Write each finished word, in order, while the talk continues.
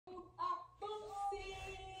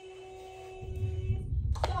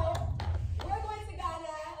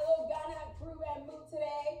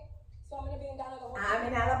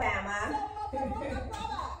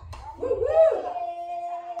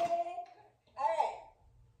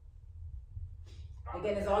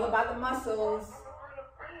Again, it's all about the muscles.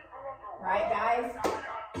 Right, guys?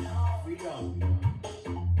 Freedom.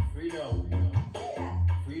 Freedom.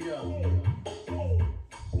 Freedom.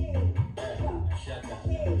 Shut up. Shut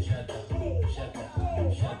up. Shut up. Shut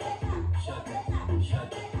up. Shut up.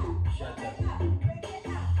 Shut up. Shut up.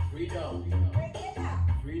 Freedom.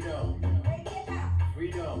 Freedom.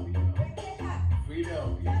 Freedom. Freedom.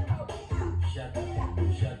 Shut up.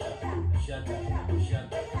 Shut up. Shut up. Shut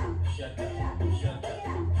up. Shut up. Shut up.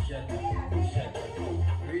 Shut up. Shut up.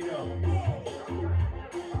 Freedom.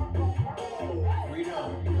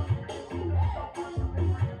 Freedom. Freedom.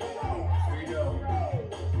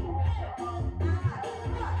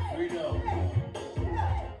 Freedom.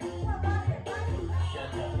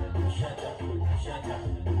 Shut up. Shut up. Shut up.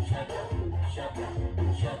 Shut up. Shut up.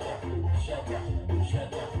 Shut up. Shut up.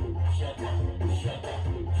 Shut up. Shut up. Shut up.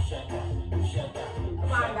 Shut up. Shut up.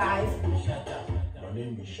 Come on, guys. Shut up. My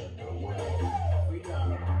name is Shut Up. Freedom.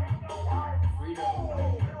 Freedom.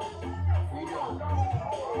 Freedom.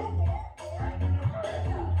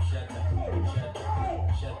 Shut up. Shut up. Shut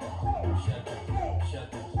up. Shut up.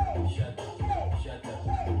 Shut up. Shut up. Shut up.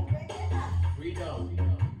 Freedom.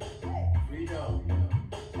 Freedom.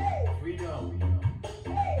 Freedom.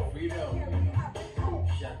 Freedom.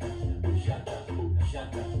 Shut up. Shut up. Shut up.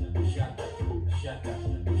 Shut up. Shut up.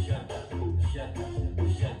 Shut up. Shut up.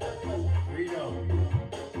 Shut up. Freedom.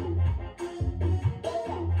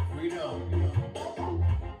 Freedom.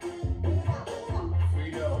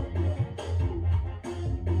 Freedom.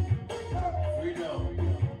 Freedom.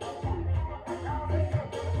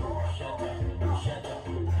 Shut up. Shut up.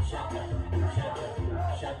 Shut up. Shut up. Shut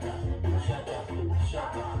up. Shut up. Shut up.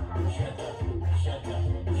 Shut up. Shut up.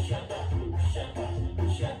 Shut up. Shut up.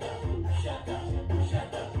 Shut up. Shut up.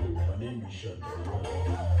 Shut up. My name is Shut Up.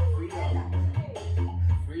 Freedom.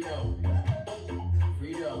 Freedom.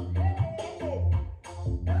 Freedom.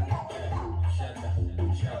 Shut up. Shut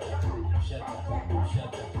up. Shut up. Shut up.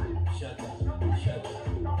 Shut up. Shut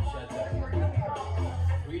up. Shut up.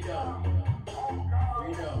 Freedom.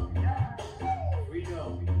 Freedom.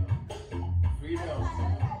 Freedom. Freedom.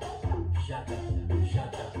 Shut up.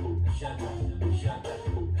 Shut up. Shut up. Shut up.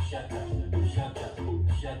 Shut up. Shut up.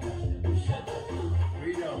 Shut up. Shut up.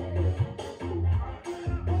 Freedom.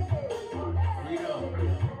 Freedom.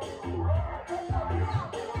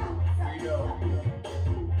 Freedom.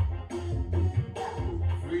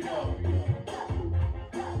 Freedom.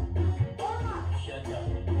 Shut up.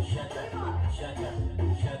 Shut up. Shut up.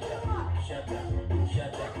 Shut up. Shut up. Shut up.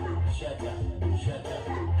 Shut up. Shut up. Shut up.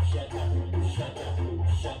 Shut up.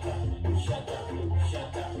 Shut up. Shut up.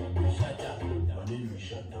 Shut up. Shut up. My name is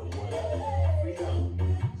Shut Up. Freedom.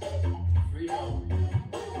 Freedom.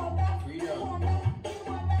 Freedom.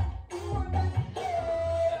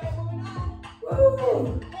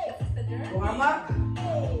 Woo! Warm up.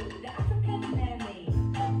 The African mermaid.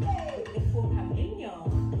 The full pavilion.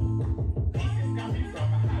 This is coming from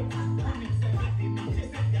my heart. When you said it, she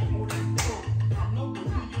said that I'm not going to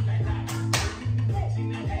do you like that. She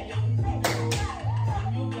never had young people.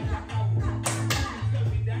 I'm your black cow. So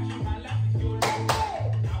with that, she my life is your life.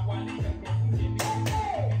 I want to get from the beginning.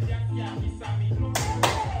 Just yeah, me Sammy.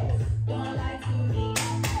 Don't lie to me.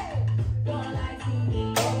 Don't lie to me.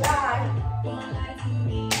 Don't lie. Don't lie to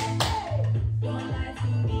me. Don't lie to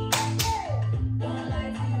me. Don't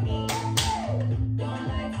lie to me. Don't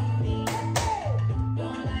lie to me.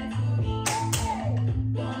 Don't lie to me.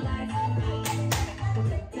 Don't lie to me. Don't lie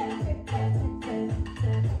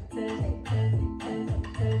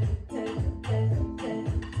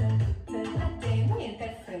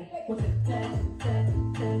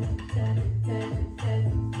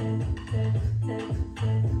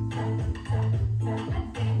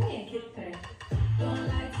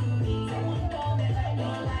to me. Don't lie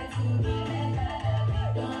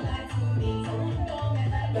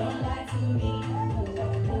to me. Don't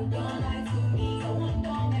lie to me. Don't lie to me.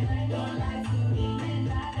 Don't lie to me.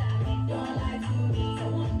 Don't lie to me. Don't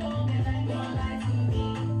lie to me. Don't lie to me.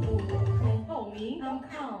 Oh, me, I'm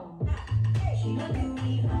calm. She gonna do